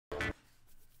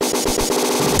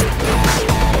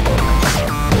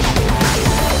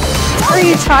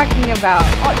you talking about?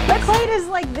 Oh, the plate is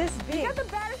like this big.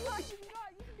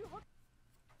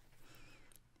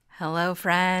 Hello,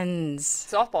 friends.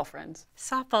 Softball friends.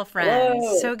 Softball friends.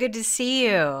 Hello. So good to see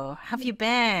you. How have you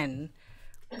been?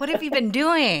 What have you been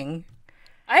doing?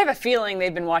 I have a feeling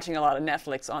they've been watching a lot of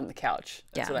Netflix on the couch.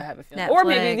 That's what I have a feeling. Or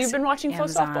maybe Netflix, you've been watching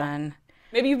FloSoftball.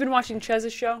 Maybe you've been watching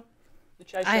Chez's show. The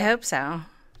Chez show. I hope so.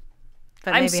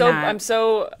 But I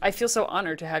feel so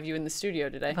honored to have you in the studio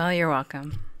today. Well, you're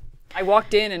welcome. I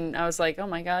walked in and I was like, oh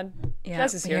my God,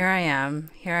 Chez is here. Here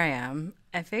I am.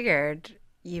 I figured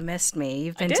you missed me.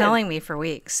 You've been telling me for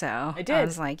weeks, so I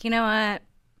was like, you know what?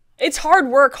 It's hard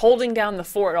work holding down the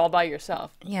fort all by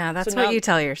yourself. Yeah, that's what you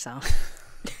tell yourself.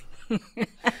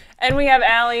 And we have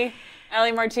Allie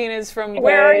Martinez from,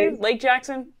 where are you? Lake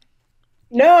Jackson?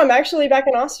 No, I'm actually back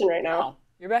in Austin right now. Oh,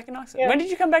 you're back in Austin. Yeah. When did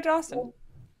you come back to Austin?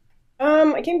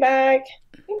 I came back,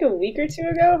 I think a week or two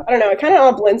ago. I don't know. It kind of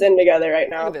all blends in together right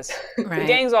now. Look at this. Right. The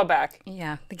gang's all back.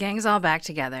 Yeah, the gang's all back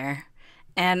together.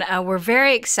 And we're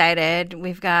very excited.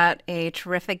 We've got a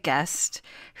terrific guest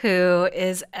who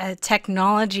is a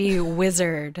technology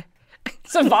wizard.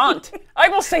 Savant. I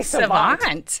will say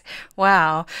savant.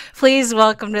 Wow. Please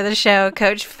welcome to the show,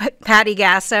 Coach Patty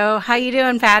Gasso. How you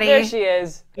doing, Patty? There she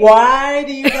is. Why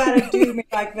do you gotta do me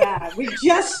like that? We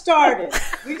just started.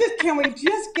 Can we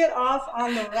just get off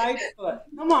on the right foot?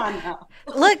 Come on now.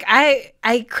 Look,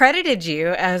 I credited you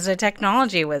as a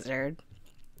technology wizard.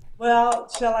 Well,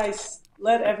 shall I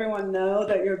let everyone know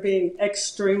that you're being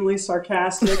extremely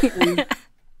sarcastic? And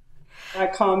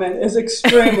that comment is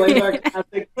extremely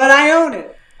sarcastic, but I own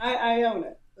it. I own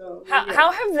it. So,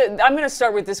 I'm going to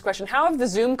start with this question. How have the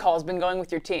Zoom calls been going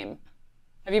with your team?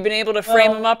 Have you been able to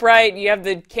frame them up right? You have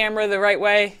the camera the right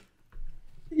way?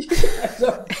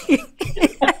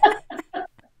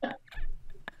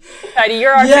 Patty,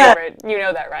 you're our favorite. You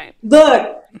know that, right?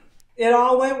 Look, it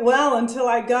all went well until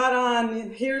I got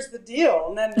on, here's the deal,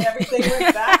 and then everything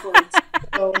went backwards.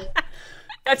 So,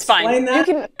 that's fine. That?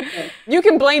 You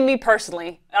can blame me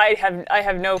personally. I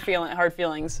have no hard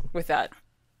feelings with that.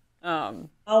 I'll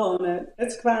own it.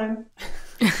 It's fine.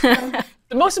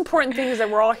 The most important thing is that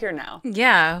we're all here now.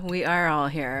 Yeah, we are all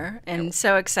here, and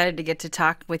so excited to get to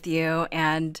talk with you.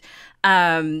 And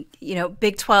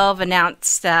Big 12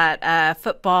 announced that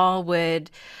football would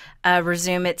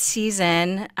resume its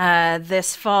season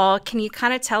this fall. Can you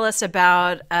kind of tell us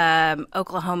about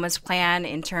Oklahoma's plan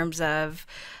in terms of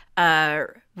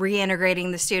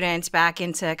reintegrating the students back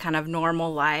into kind of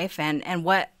normal life and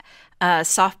what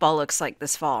softball looks like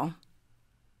this fall?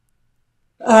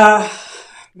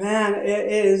 Man,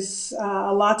 it is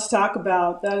a lot to talk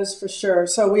about, that is for sure.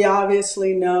 So we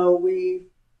obviously know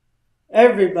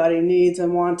everybody needs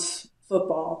and wants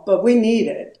football, but we need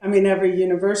it. I mean, every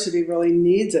university really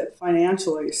needs it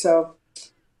financially. So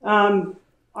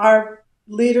our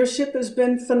leadership has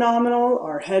been phenomenal.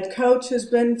 Our head coach has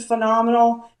been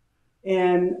phenomenal.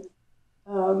 And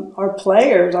our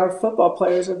football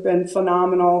players have been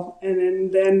phenomenal.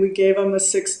 And then we gave them a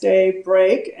 6-day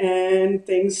break and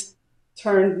things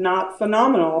turned not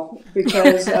phenomenal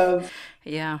because of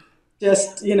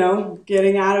just,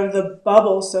 getting out of the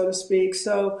bubble, so to speak.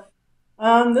 So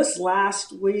this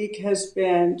last week has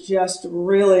been just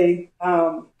really,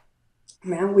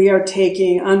 we are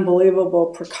taking unbelievable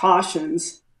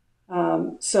precautions.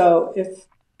 So if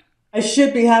I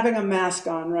should be having a mask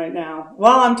on right now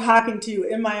while I'm talking to you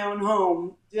in my own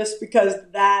home, just because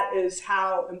that is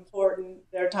how important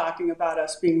they're talking about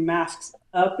us being masked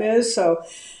up is. So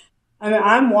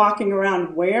I'm walking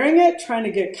around wearing it, trying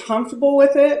to get comfortable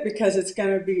with it because it's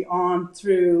going to be on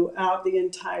throughout the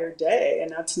entire day. And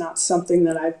that's not something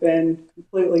that I've been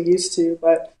completely used to,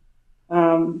 but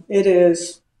it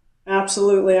is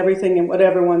absolutely everything and what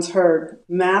everyone's heard.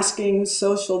 Masking,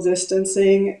 social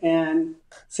distancing, and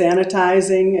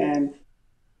sanitizing.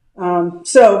 And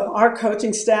so our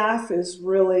coaching staff has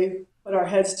really put our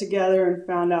heads together and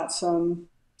found out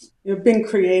been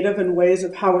creative in ways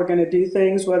of how we're going to do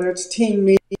things, whether it's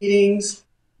team meetings,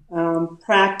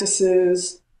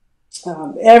 practices.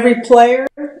 Every player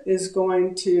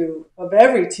of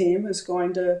every team is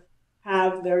going to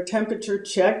have their temperature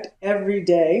checked every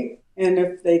day. And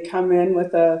if they come in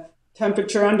with a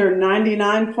temperature under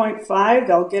 99.5,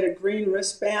 they'll get a green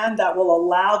wristband that will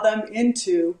allow them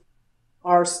into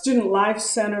our Student Life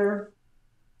Center,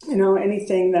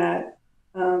 anything that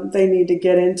they need to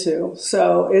get into.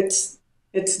 So it's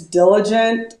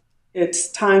diligent, it's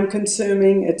time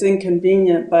consuming, it's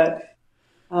inconvenient, but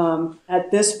at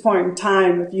this point in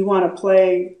time, if you want to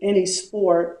play any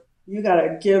sport, you got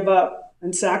to give up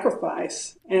and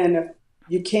sacrifice. And if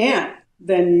you can't,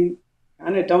 then you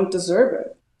kind of don't deserve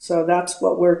it. So that's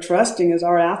what we're trusting is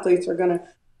our athletes are going to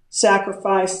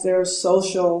sacrifice their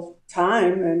social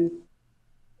time and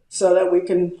so that we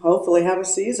can hopefully have a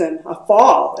season, a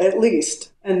fall at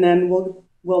least, and then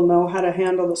we'll know how to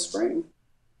handle the spring.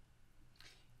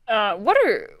 What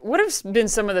have been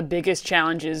some of the biggest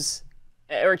challenges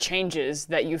or changes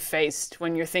that you faced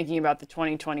when you're thinking about the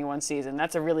 2021 season?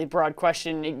 That's a really broad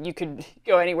question. You could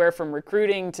go anywhere from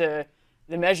recruiting to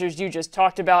the measures you just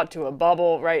talked about to a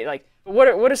bubble, right? Like, what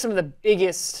are some of the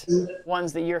biggest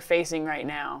ones that you're facing right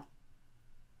now?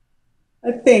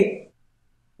 I think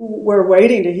we're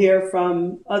waiting to hear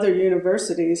from other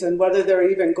universities and whether they're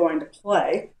even going to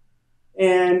play.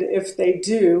 And if they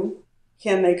do,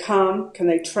 can they come? Can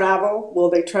they travel?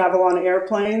 Will they travel on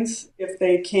airplanes? If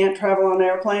they can't travel on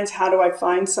airplanes, how do I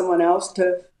find someone else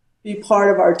to be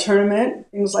part of our tournament?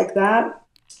 Things like that.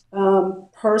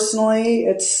 Personally,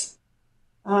 it's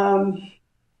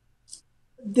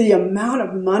the amount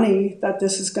of money that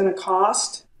this is going to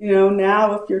cost.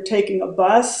 Now if you're taking a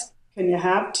bus, can you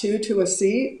have two to a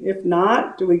seat? If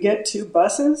not, do we get two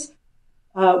buses?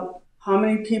 How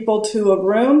many people to a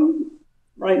room?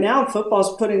 Right now,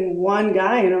 football's putting one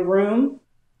guy in a room.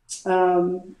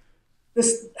 How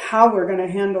we're going to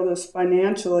handle this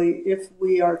financially if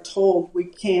we are told we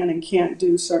can and can't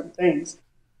do certain things.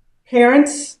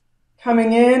 Parents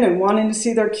coming in and wanting to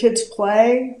see their kids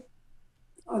play,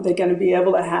 are they going to be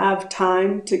able to have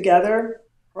time together?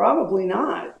 Probably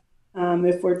not,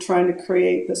 if we're trying to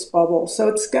create this bubble. So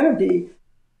it's going to be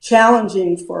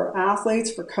challenging for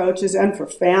athletes, for coaches, and for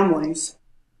families.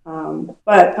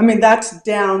 But I mean, that's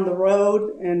down the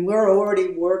road, and we're already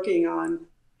working on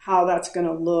how that's going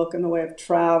to look in the way of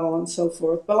travel and so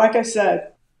forth. But like I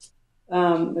said,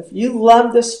 if you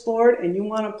love this sport and you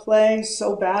want to play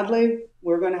so badly,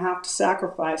 we're going to have to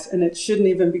sacrifice, and it shouldn't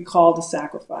even be called a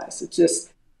sacrifice. It's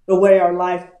just the way our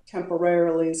life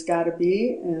temporarily has got to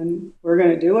be, and we're going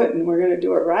to do it, and we're going to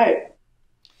do it right.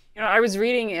 I was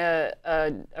reading a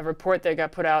report that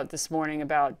got put out this morning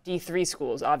about D3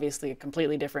 schools, obviously a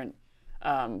completely different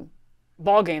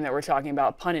ball game that we're talking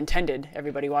about, pun intended,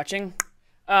 everybody watching.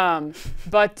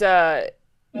 But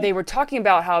they were talking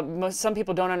about how some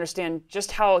people don't understand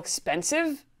just how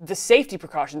expensive the safety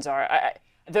precautions are.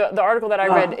 The article that I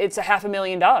read, it's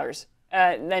 $500,000.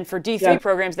 And then for D3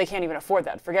 programs, they can't even afford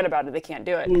that. Forget about it. They can't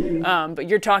do it. Mm-hmm. But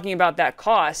you're talking about that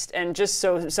cost. And just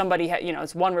so somebody,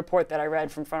 it's one report that I read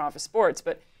from Front Office Sports,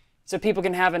 but so people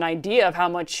can have an idea of how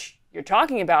much you're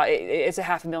talking about. It's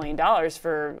 $500,000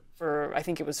 for I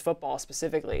think it was football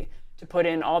specifically, to put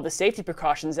in all the safety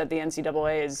precautions that the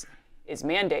NCAA is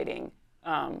mandating.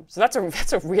 So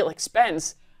that's a real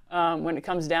expense when it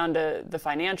comes down to the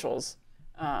financials.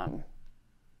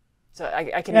 So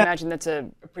I can imagine that's a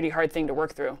pretty hard thing to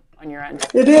work through on your end.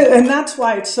 It is, and that's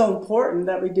why it's so important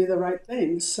that we do the right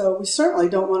things. So we certainly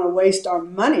don't want to waste our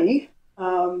money,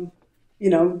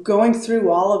 going through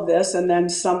all of this and then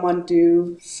someone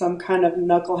do some kind of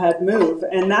knucklehead move.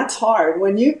 And that's hard.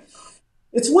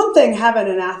 It's one thing having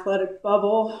an athletic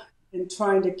bubble and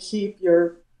trying to keep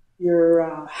your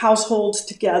households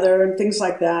together and things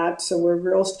like that. So we're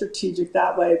real strategic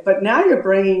that way. But now you're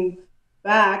bringing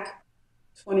back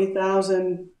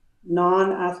 20,000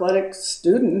 non-athletic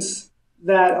students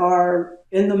that are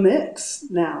in the mix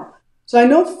now. So I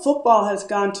know football has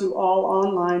gone to all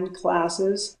online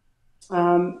classes.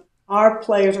 Our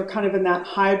players are kind of in that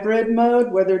hybrid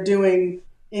mode where they're doing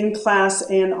in-class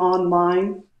and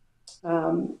online.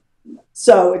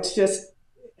 So it's just,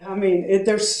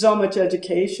 there's so much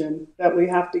education that we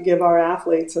have to give our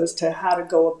athletes as to how to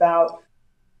go about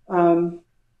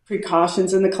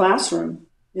precautions in the classroom.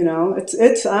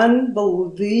 It's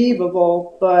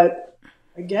unbelievable, but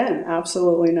again,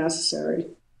 absolutely necessary.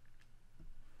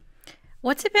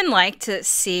 What's it been like to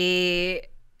see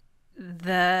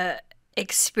the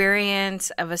experience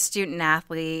of a student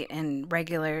athlete and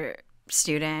regular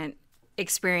student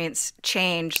experience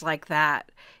change like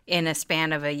that in a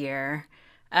span of a year?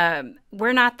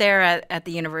 We're not there at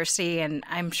the university, and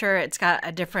I'm sure it's got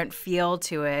a different feel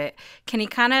to it. Can you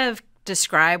kind of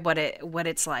describe what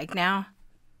it's like now?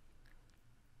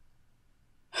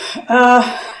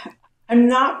 I'm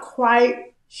not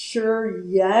quite sure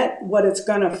yet what it's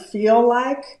going to feel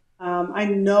like. I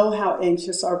know how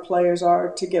anxious our players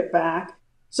are to get back.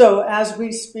 So as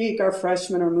we speak, our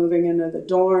freshmen are moving into the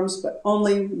dorms, but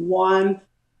only one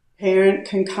parent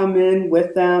can come in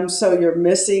with them. So you're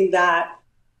missing that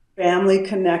family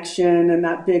connection and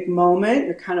that big moment.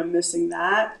 You're kind of missing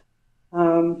that.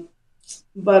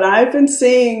 But I've been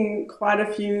seeing quite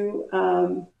a few,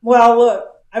 look,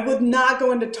 I would not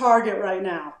go into Target right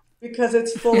now because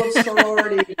it's full of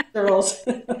sorority girls.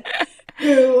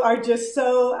 two are just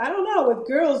so, I don't know, with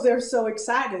girls, they're so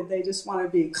excited. They just want to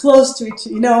be close to each,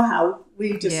 how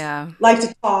we just like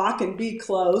to talk and be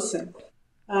close. And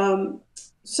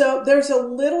so there's a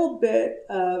little bit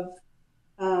of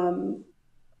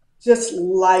just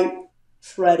light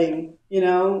treading,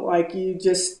 like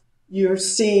you're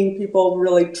seeing people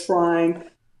really trying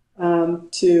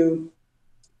to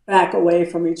back away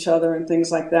from each other and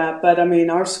things like that. But I mean,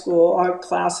 our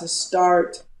classes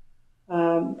start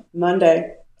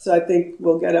Monday, so I think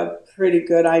we'll get a pretty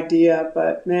good idea.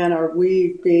 But man,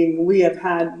 we have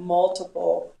had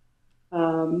multiple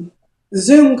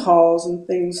Zoom calls and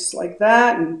things like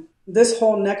that. And this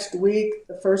whole next week,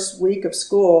 the first week of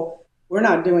school, we're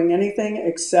not doing anything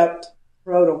except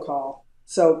protocol.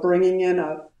 So bringing in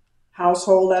a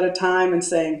household at a time and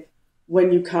saying,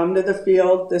 when you come to the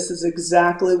field, this is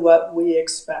exactly what we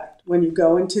expect. When you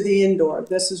go into the indoor,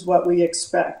 this is what we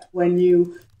expect. When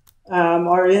you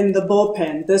are in the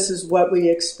bullpen, this is what we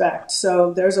expect.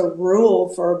 So there's a rule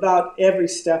for about every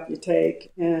step you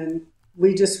take. And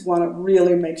we just want to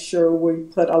really make sure we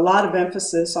put a lot of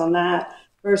emphasis on that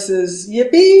versus,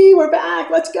 yippee, we're back,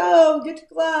 let's go, get your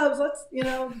gloves, let's,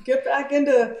 get back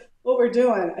into what we're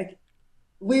doing.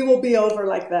 We will be over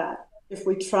like that if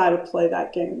we try to play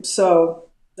that game. So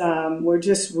we're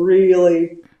just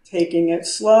really taking it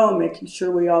slow, making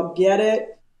sure we all get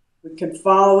it, we can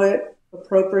follow it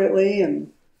appropriately.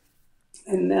 And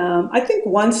I think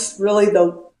once really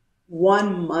the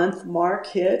 1 month mark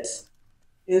hits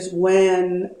is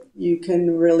when you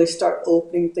can really start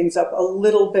opening things up a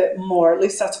little bit more. At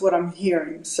least that's what I'm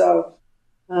hearing. So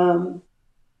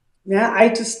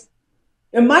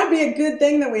it might be a good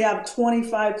thing that we have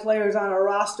 25 players on our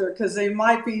roster, because they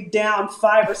might be down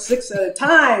 5 or 6 at a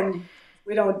time if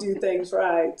we don't do things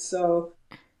right. So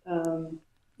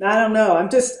I don't know.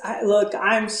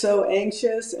 I'm so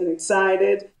anxious and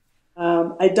excited.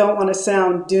 I don't want to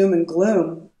sound doom and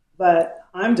gloom, but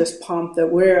I'm just pumped that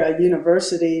we're a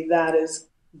university that is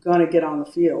going to get on the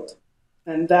field.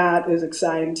 And that is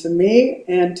exciting to me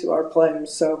and to our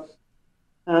players. So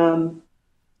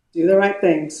do the right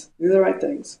things. Do the right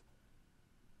things.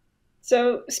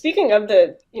 So speaking of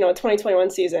the 2021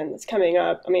 season that's coming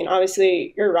up, I mean,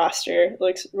 obviously your roster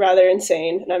looks rather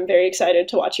insane, and I'm very excited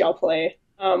to watch y'all play.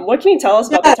 What can you tell us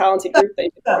about the talented group that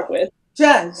you work with?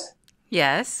 Jez.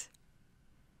 Yes.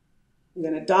 You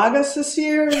gonna dog us this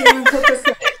year? Or you gonna hook us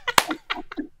up?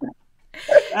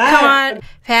 Come on,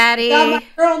 Patty. Got my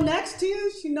girl next to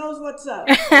you. She knows what's up.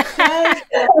 Jez,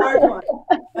 a hard one.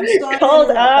 I'm sorry.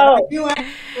 Called out. You have to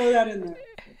throw that in there.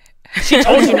 She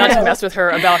told you not to mess with her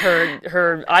about her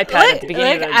iPad at the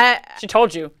beginning she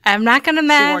told you. I'm not going to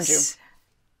mess. She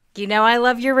warned you. I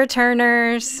love your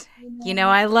returners.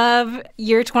 I love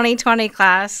your 2020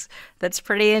 class. That's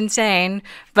pretty insane.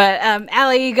 But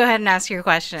Allie, you go ahead and ask your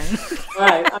question. All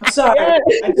right. I'm sorry.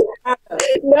 I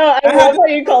love how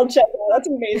you called Chet. That's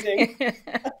amazing.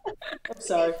 I'm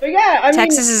sorry. But yeah,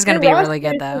 Texas is going to be really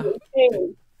good, though.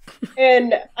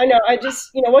 And I know,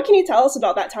 what can you tell us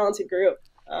about that talented group?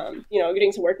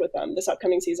 Getting to work with them this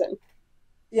upcoming season.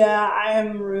 Yeah, I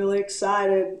am really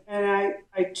excited. And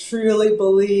I truly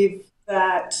believe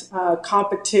that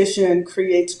competition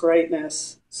creates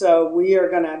greatness. So we are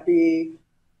going to be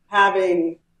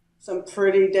having some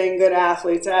pretty dang good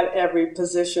athletes at every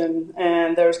position,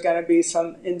 and there's going to be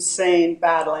some insane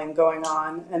battling going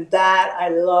on. And that I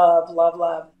love, love,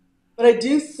 love. But I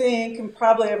do think, and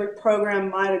probably every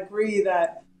program might agree,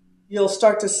 that you'll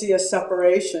start to see a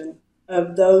separation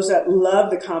of those that love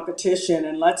the competition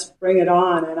and let's bring it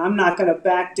on. And I'm not going to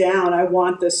back down. I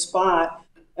want this spot.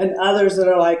 And others that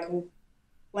are like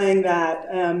playing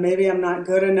that, maybe I'm not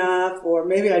good enough, or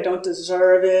maybe I don't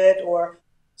deserve it.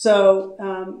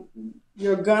 So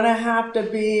you're going to have to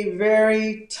be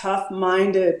very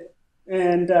tough-minded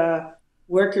and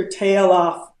work your tail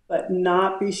off, but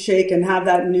not be shaken. Have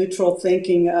that neutral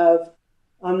thinking of,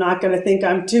 I'm not going to think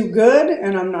I'm too good,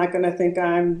 and I'm not going to think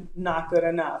I'm not good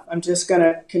enough. I'm just going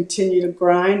to continue to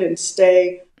grind and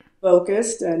stay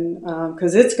focused, and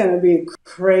because it's going to be a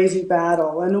crazy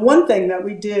battle. And the one thing that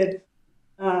we did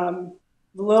a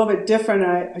little bit different,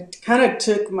 I kind of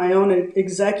took my own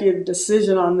executive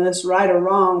decision on this, right or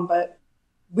wrong, but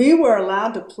we were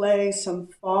allowed to play some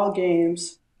fall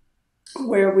games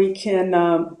where we can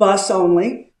bus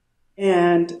only,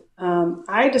 and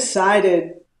I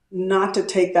decided not to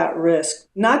take that risk,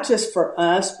 not just for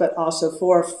us, but also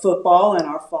for football and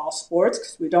our fall sports,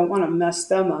 because we don't want to mess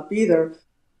them up either.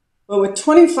 But with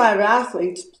 25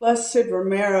 athletes, plus Sid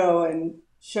Romero and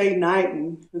Shay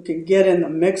Knighton, who can get in the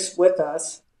mix with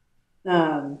us,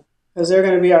 because they're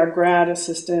going to be our grad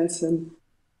assistants, and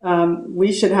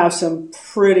we should have some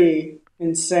pretty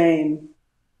insane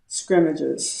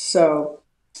scrimmages. So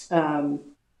I'm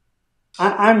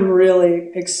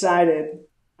really excited.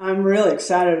 I'm really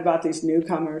excited about these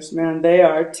newcomers, man. They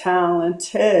are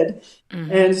talented.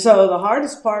 Mm-hmm. And so the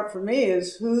hardest part for me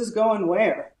is who's going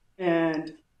where.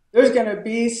 And there's going to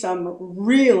be some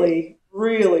really,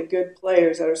 really good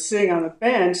players that are sitting on the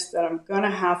bench that I'm going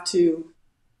to have to,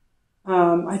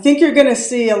 I think you're going to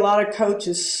see a lot of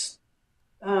coaches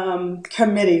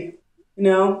committee,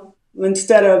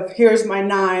 instead of here's my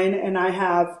 9 and I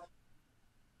have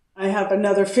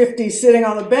another 50 sitting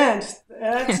on the bench.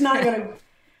 That's not going to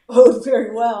bode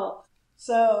very well.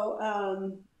 So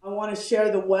I want to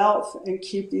share the wealth and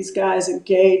keep these guys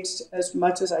engaged as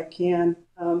much as I can,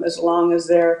 as long as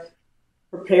they're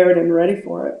prepared and ready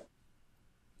for it.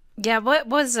 Yeah, what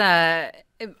was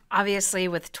obviously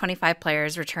with 25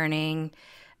 players returning,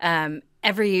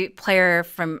 every player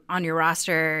from on your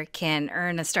roster can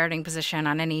earn a starting position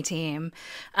on any team.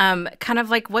 Kind of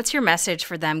like, what's your message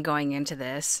for them going into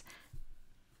this?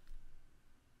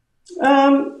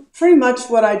 Pretty much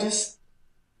what I just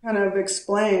kind of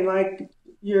explained. Like,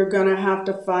 you're going to have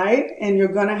to fight, and you're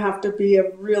going to have to be a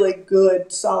really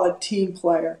good, solid team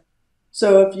player.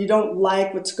 So if you don't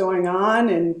like what's going on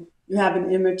and you have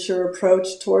an immature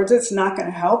approach towards it, it's not going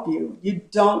to help you. You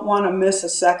don't want to miss a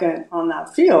second on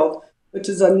that field, which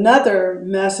is another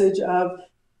message of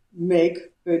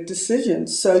make good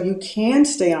decisions so you can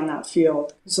stay on that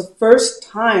field. It's the first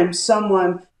time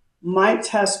someone might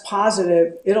test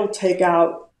positive, it'll take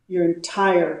out your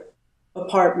entire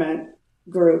apartment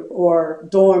group or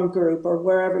dorm group or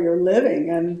wherever you're living.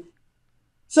 And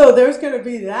so there's going to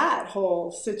be that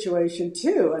whole situation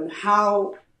too, and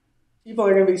how people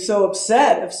are going to be so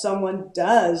upset if someone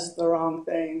does the wrong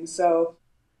thing. So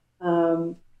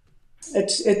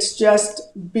it's just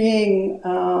being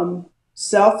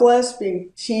selfless, being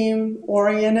team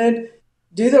oriented,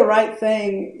 do the right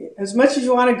thing. As much as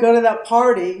you want to go to that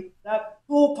party, that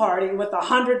pool party with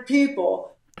 100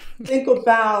 people, think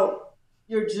about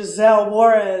your Giselle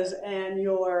Juarez and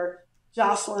your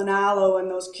Jocelyn Allo and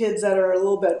those kids that are a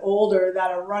little bit older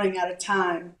that are running out of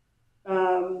time.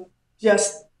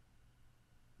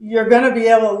 You're going to be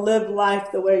able to live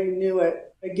life the way you knew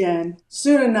it again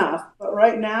soon enough. But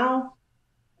right now,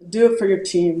 do it for your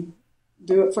team.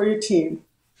 Do it for your team.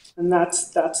 And that's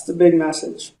the big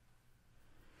message.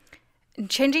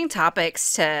 Changing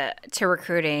topics to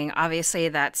recruiting, obviously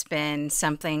that's been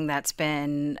something that's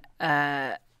been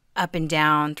up and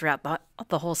down throughout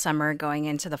the whole summer going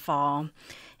into the fall,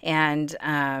 and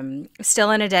still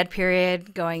in a dead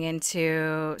period going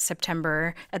into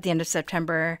September, at the end of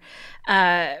September.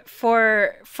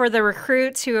 For the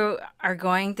recruits who are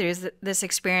going through this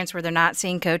experience where they're not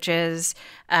seeing coaches,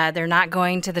 they're not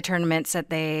going to the tournaments that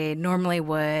they normally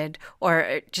would,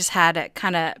 or just had a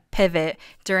kind of pivot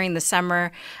during the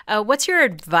summer, what's your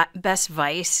best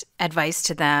advice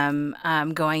to them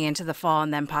going into the fall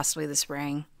and then possibly the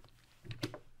spring?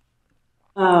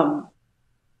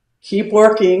 Keep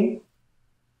working,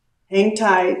 hang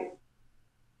tight,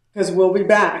 because we'll be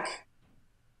back.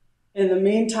 In the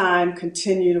meantime,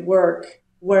 continue to work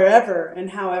wherever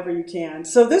and however you can.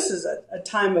 So this is a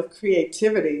time of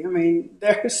creativity. I mean,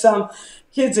 there's some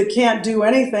kids that can't do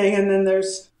anything, and then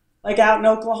there's, like out in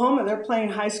Oklahoma, they're playing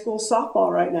high school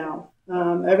softball right now.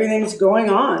 Everything's going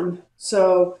on.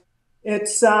 So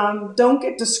it's don't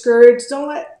get discouraged.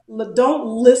 Don't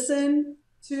listen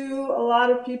to a lot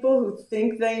of people who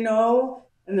think they know,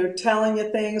 and they're telling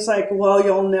you things like, well,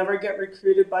 you'll never get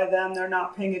recruited by them, they're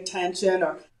not paying attention.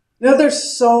 Or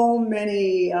there's so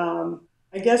many, I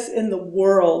guess in the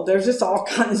world, there's just all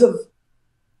kinds of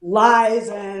lies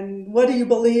and what do you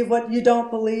believe, what you don't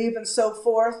believe, and so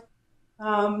forth.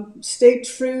 Stay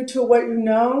true to what you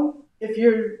know. If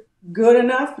you're good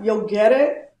enough, you'll get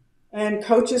it, and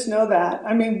coaches know that.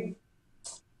 I mean,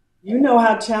 you know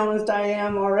how challenged I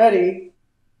am already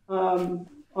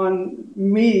on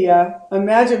media.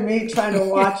 Imagine me trying to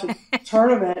watch a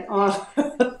tournament on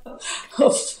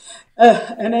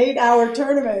an 8-hour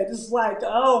tournament. It's like,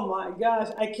 oh my gosh,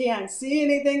 I can't see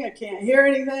anything, I can't hear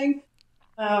anything.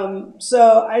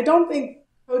 So I don't think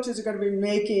coaches are going to be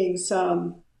making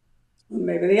some,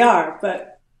 maybe they are,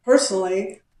 but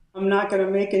personally, I'm not going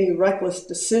to make any reckless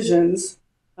decisions.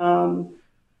 We're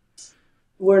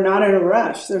not in a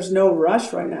rush. There's no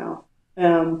rush right now.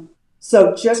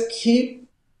 So just keep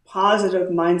positive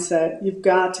mindset. You've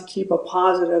got to keep a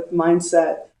positive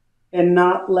mindset and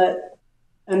not let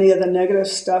any of the negative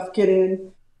stuff get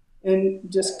in, and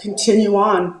just continue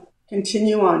on.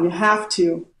 Continue on. You have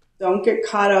to. Don't get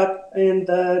caught up in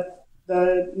the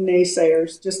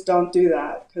naysayers. Just don't do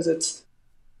that, because it's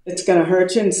going to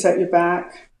hurt you and set you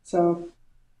back. So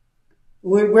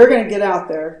we're going to get out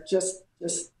there. Just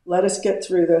let us get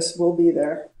through this. We'll be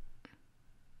there.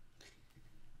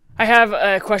 I have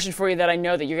a question for you that I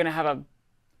know that you're going to have an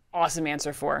awesome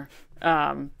answer for.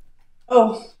 So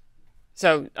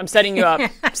I'm setting you up.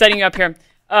 Here.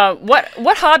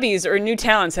 What hobbies or new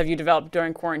talents have you developed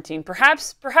during quarantine?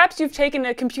 Perhaps you've taken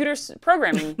a computer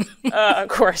programming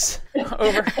course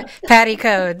over Patty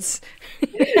codes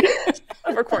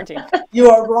over quarantine. You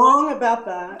are wrong about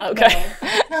that. Okay. No,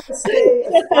 I try to stay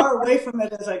as far away from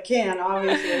it as I can,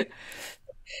 obviously.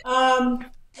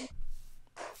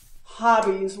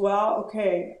 Hobbies. Well,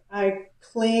 okay. I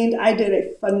did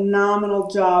a phenomenal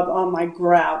job on my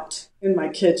grout in my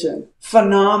kitchen.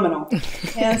 Phenomenal.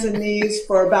 Hands and knees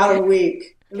for about a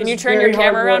week. Can you turn your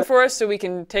camera around for us so we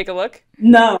can take a look?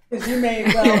 No, because you may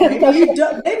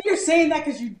maybe you're saying that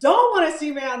because you don't want to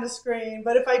see me on the screen.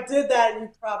 But if I did that,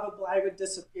 I would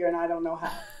disappear, and I don't know how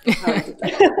to do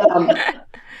that.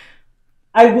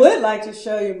 I would like to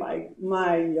show you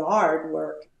my yard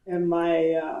work and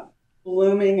my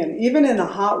blooming, and even in the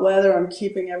hot weather, I'm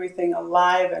keeping everything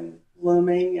alive and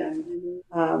blooming. And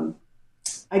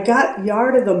I got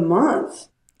Yard of the Month.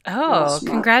 Oh,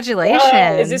 congratulations!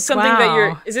 Wow. Is this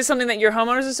something that your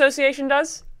homeowners association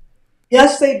does?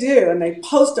 Yes, they do, and they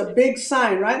post a big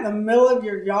sign right in the middle of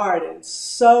your yard. It's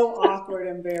so awkward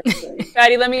and embarrassing.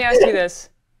 Patty, let me ask you this: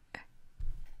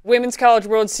 Women's College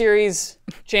World Series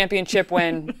championship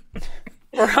win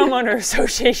for homeowner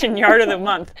association Yard of the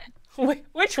Month.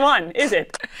 Which one is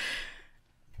it?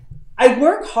 I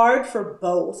work hard for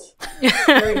both.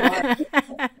 Very hard.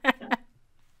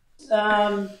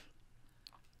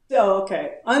 So,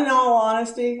 okay. In all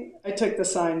honesty, I took the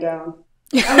sign down.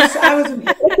 I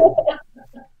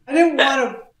didn't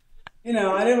want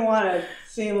to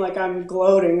seem like I'm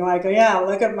gloating, like, yeah,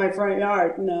 look at my front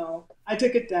yard. No, I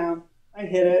took it down. I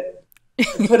hid it. I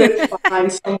put it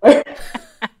behind somewhere.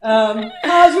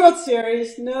 College World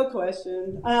Series, no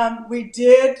question. We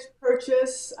did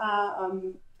purchase a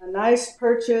nice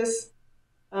purchase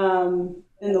in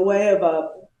the way of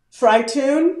a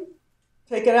Tritoon.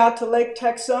 Take it out to Lake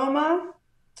Texoma.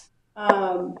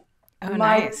 My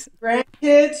nice.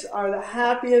 grandkids are the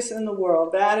happiest in the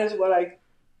world. That is what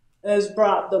has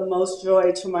brought the most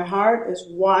joy to my heart, is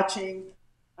watching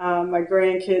my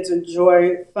grandkids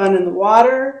enjoy fun in the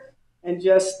water. And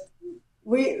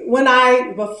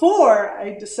before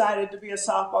I decided to be a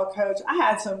softball coach, I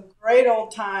had some great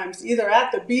old times either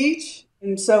at the beach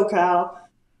in SoCal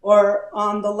or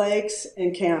on the lakes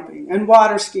and camping and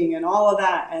water skiing and all of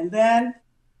that. And then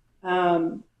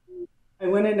I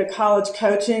went into college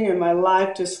coaching and my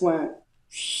life just went.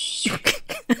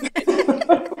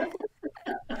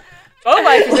 Boat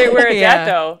life is where it's at,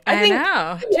 though. I think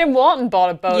know. Tim Walton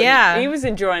bought a boat. Yeah. He was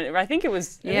enjoying it. I think it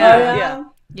was.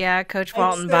 Yeah, Coach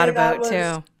Walton bought a boat,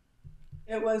 too.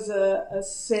 It was a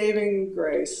saving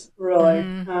grace, really.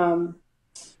 Mm-hmm.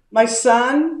 My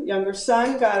younger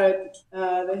son, got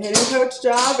the hitting coach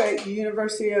job at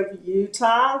University of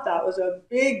Utah. That was a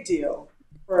big deal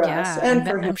for us and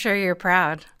for him. I'm sure you're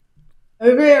proud.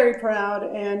 I'm very proud.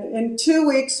 And in 2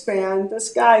 weeks span,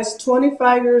 this guy's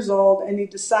 25 years old, and he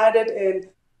decided in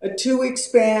a 2-week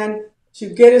span to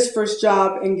get his first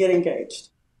job and get engaged.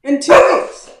 In 2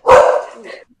 weeks.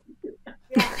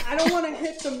 Yeah, I don't want to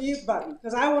hit the mute button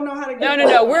because I won't know how to get it.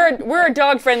 No. We're a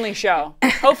dog-friendly show.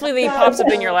 Hopefully he pops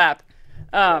up in your lap.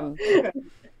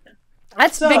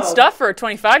 That's big stuff for a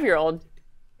 25-year-old.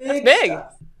 That's big.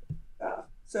 Stuff.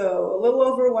 So a little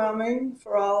overwhelming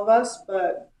for all of us,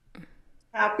 but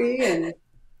happy. And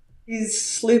he's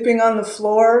sleeping on the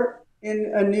floor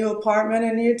in a new apartment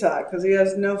in Utah because he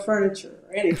has no furniture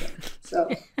or anything. So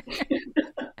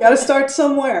got to start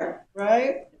somewhere,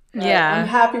 right? Yeah. I'm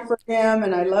happy for him,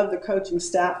 and I love the coaching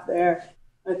staff there.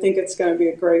 I think it's going to be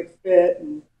a great fit.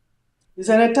 And he's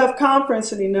in a tough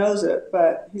conference, and he knows it,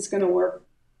 but he's going to work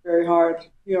very hard.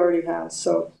 He already has.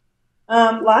 So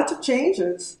lots of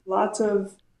changes, lots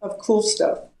of cool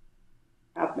stuff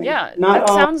happening. Yeah, Not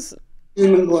all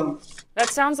doom and gloom. That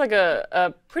sounds like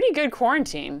a pretty good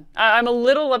quarantine. I'm a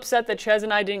little upset that Ches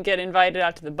and I didn't get invited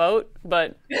out to the boat,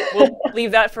 but we'll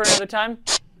leave that for another time.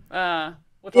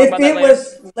 We'll talk about that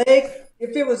later.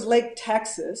 If it was Lake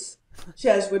Texas,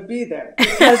 Ches would be there.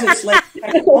 Because it's Lake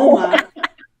Texoma,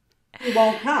 he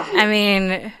won't come. I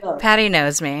mean, Patty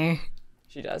knows me.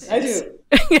 She does. I do.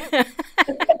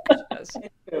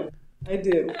 I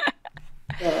do.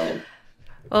 So,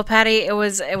 Well, Patty, it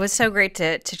was so great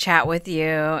to chat with you,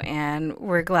 and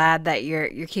we're glad that you're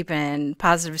keeping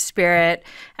positive spirit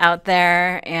out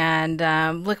there,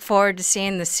 and look forward to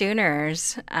seeing the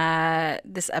Sooners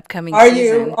this upcoming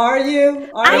season. Are you?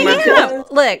 I am.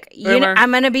 Look,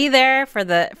 I'm going to be there for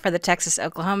the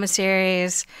Texas-Oklahoma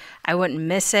series. I wouldn't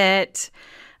miss it,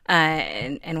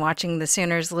 and watching the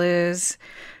Sooners lose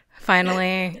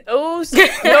finally. Those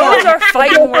are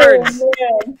fighting words.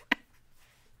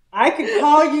 I could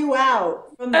call you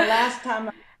out from the last time.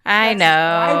 I know.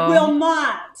 I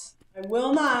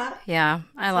will not. Yeah,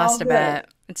 I lost a bet.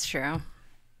 It's true.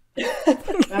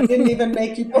 I didn't even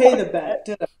make you pay the bet,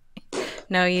 did I?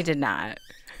 No, you did not.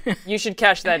 You should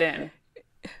cash that in.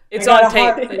 It's on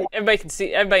tape. Everybody can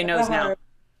see. Everybody knows now.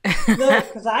 Look,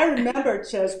 because I remember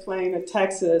Ches playing at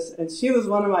Texas, and she was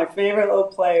one of my favorite little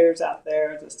players out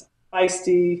there. Just a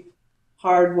feisty,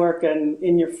 hard-working,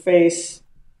 in-your-face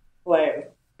player.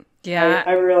 Yeah,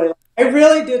 I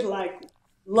really did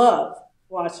love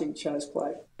watching Ches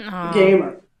play.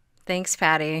 Gamer. Thanks,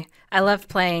 Patty. I loved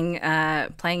playing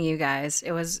you guys.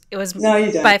 It was no,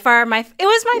 you don't. By far my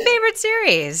favorite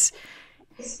series.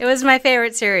 It was my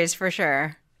favorite series for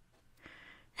sure.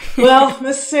 Well,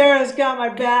 Miss Sarah's got my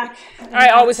back. I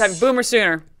always have Boomer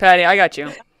Sooner, Patty. I got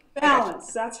you.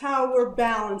 Balance. That's how we're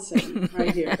balancing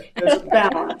right here. There's a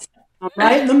balance. I'm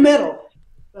right in the middle,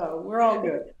 so we're all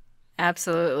good.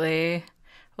 Absolutely.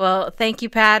 Well, thank you,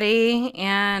 Patty,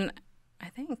 and I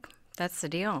think that's the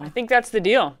deal.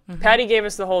 Mm-hmm. Patty gave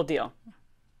us the whole deal.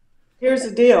 Here's the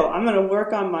deal. I'm going to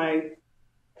work on my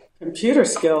computer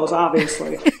skills,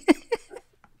 obviously.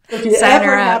 Sign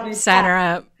her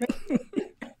up.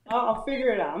 I'll figure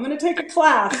it out. I'm going to take a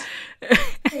class. There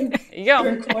you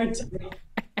go.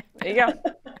 There you go.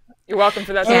 You're welcome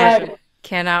for that session.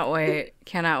 Cannot wait.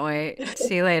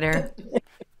 See you later.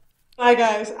 Bye,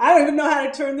 guys. I don't even know how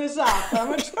to turn this off. I'm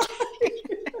going to try.